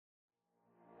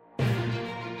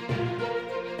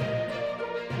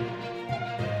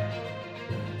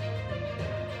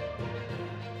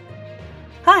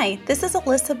Hi, this is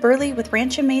Alyssa Burley with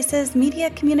Rancho Mesa's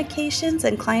Media Communications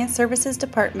and Client Services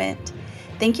Department.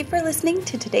 Thank you for listening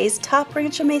to today's top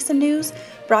Rancho Mesa news,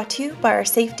 brought to you by our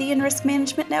Safety and Risk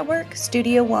Management Network,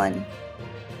 Studio One.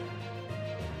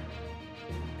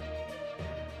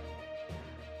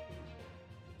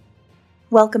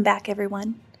 Welcome back,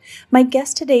 everyone. My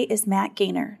guest today is Matt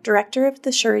Gaynor, Director of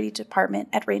the Surety Department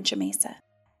at Rancho Mesa.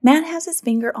 Matt has his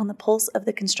finger on the pulse of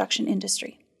the construction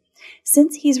industry.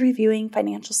 Since he's reviewing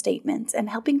financial statements and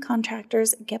helping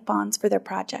contractors get bonds for their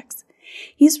projects,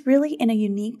 he's really in a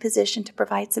unique position to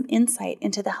provide some insight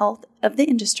into the health of the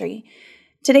industry.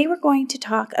 Today, we're going to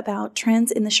talk about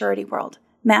trends in the surety world.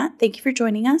 Matt, thank you for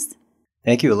joining us.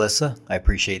 Thank you, Alyssa. I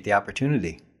appreciate the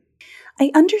opportunity.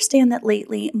 I understand that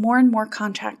lately, more and more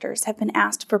contractors have been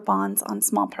asked for bonds on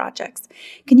small projects.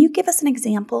 Can you give us an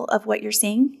example of what you're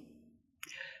seeing?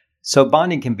 So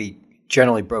bonding can be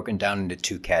generally broken down into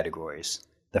two categories.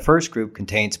 The first group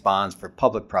contains bonds for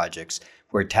public projects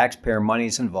where taxpayer money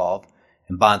is involved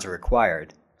and bonds are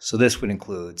required. So this would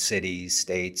include cities,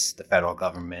 states, the federal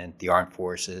government, the armed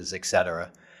forces,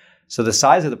 etc. So the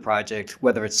size of the project,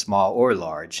 whether it's small or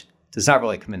large, does not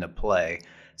really come into play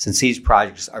since these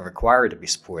projects are required to be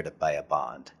supported by a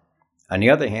bond. On the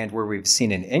other hand, where we've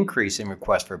seen an increase in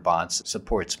requests for bonds to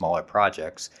support smaller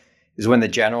projects is when the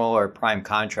general or prime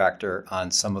contractor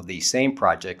on some of these same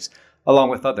projects, along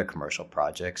with other commercial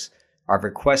projects, are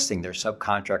requesting their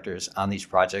subcontractors on these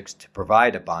projects to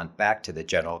provide a bond back to the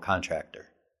general contractor.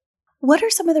 What are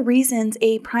some of the reasons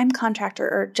a prime contractor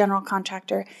or general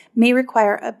contractor may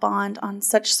require a bond on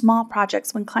such small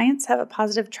projects when clients have a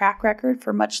positive track record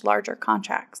for much larger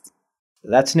contracts?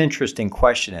 That's an interesting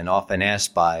question and often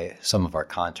asked by some of our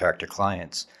contractor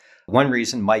clients. One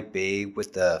reason might be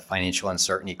with the financial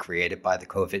uncertainty created by the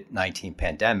COVID-19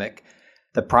 pandemic,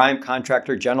 the prime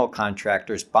contractor, general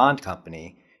contractor's bond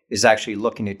company is actually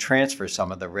looking to transfer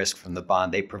some of the risk from the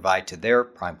bond they provide to their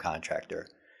prime contractor.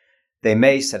 They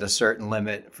may set a certain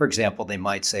limit. For example, they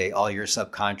might say all your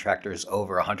subcontractors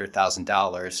over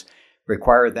 $100,000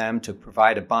 require them to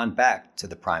provide a bond back to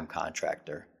the prime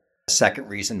contractor. A second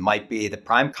reason might be the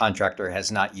prime contractor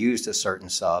has not used a certain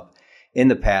sub in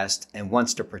the past and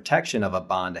wants the protection of a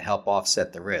bond to help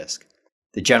offset the risk.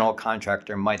 The general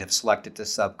contractor might have selected the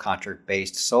subcontract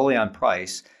based solely on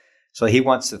price, so he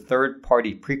wants the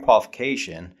third-party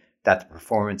pre-qualification that the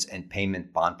performance and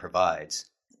payment bond provides.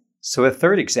 So a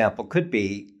third example could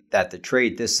be that the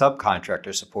trade this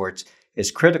subcontractor supports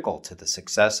is critical to the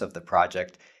success of the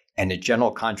project, and the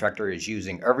general contractor is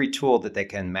using every tool that they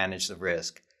can manage the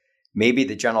risk. Maybe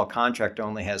the general contractor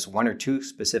only has one or two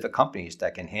specific companies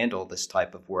that can handle this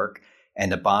type of work,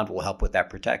 and the bond will help with that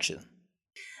protection.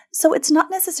 So it's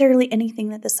not necessarily anything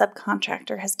that the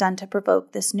subcontractor has done to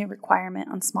provoke this new requirement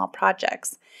on small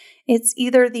projects. It's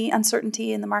either the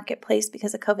uncertainty in the marketplace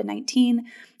because of COVID-19,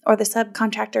 or the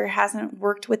subcontractor hasn't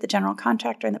worked with the general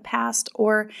contractor in the past,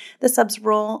 or the sub's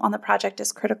role on the project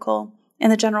is critical,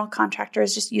 and the general contractor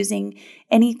is just using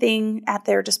anything at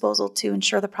their disposal to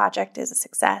ensure the project is a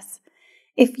success.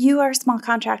 If you are a small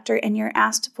contractor and you're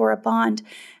asked for a bond,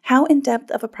 how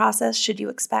in-depth of a process should you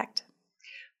expect?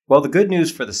 Well, the good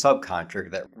news for the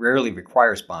subcontractor that rarely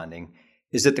requires bonding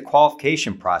is that the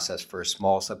qualification process for a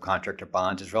small subcontractor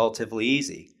bond is relatively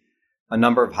easy. A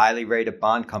number of highly rated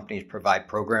bond companies provide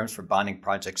programs for bonding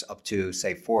projects up to,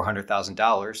 say,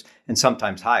 $400,000 and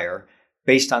sometimes higher,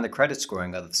 based on the credit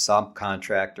scoring of the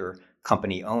subcontractor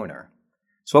company owner.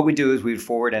 So what we do is we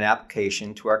forward an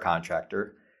application to our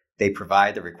contractor. They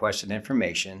provide the requested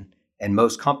information, and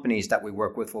most companies that we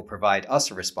work with will provide us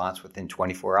a response within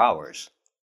 24 hours.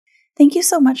 Thank you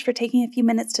so much for taking a few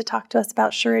minutes to talk to us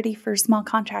about surety for small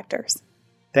contractors.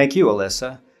 Thank you,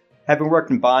 Alyssa. Having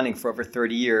worked in bonding for over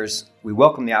 30 years, we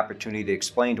welcome the opportunity to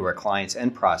explain to our clients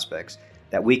and prospects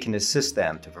that we can assist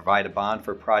them to provide a bond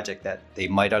for a project that they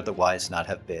might otherwise not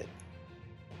have bid.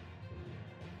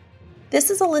 This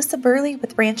is Alyssa Burley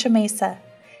with Rancho Mesa.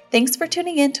 Thanks for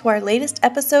tuning in to our latest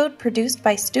episode produced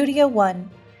by Studio One.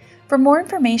 For more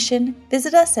information,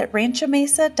 visit us at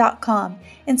ranchomesa.com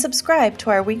and subscribe to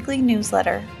our weekly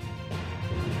newsletter.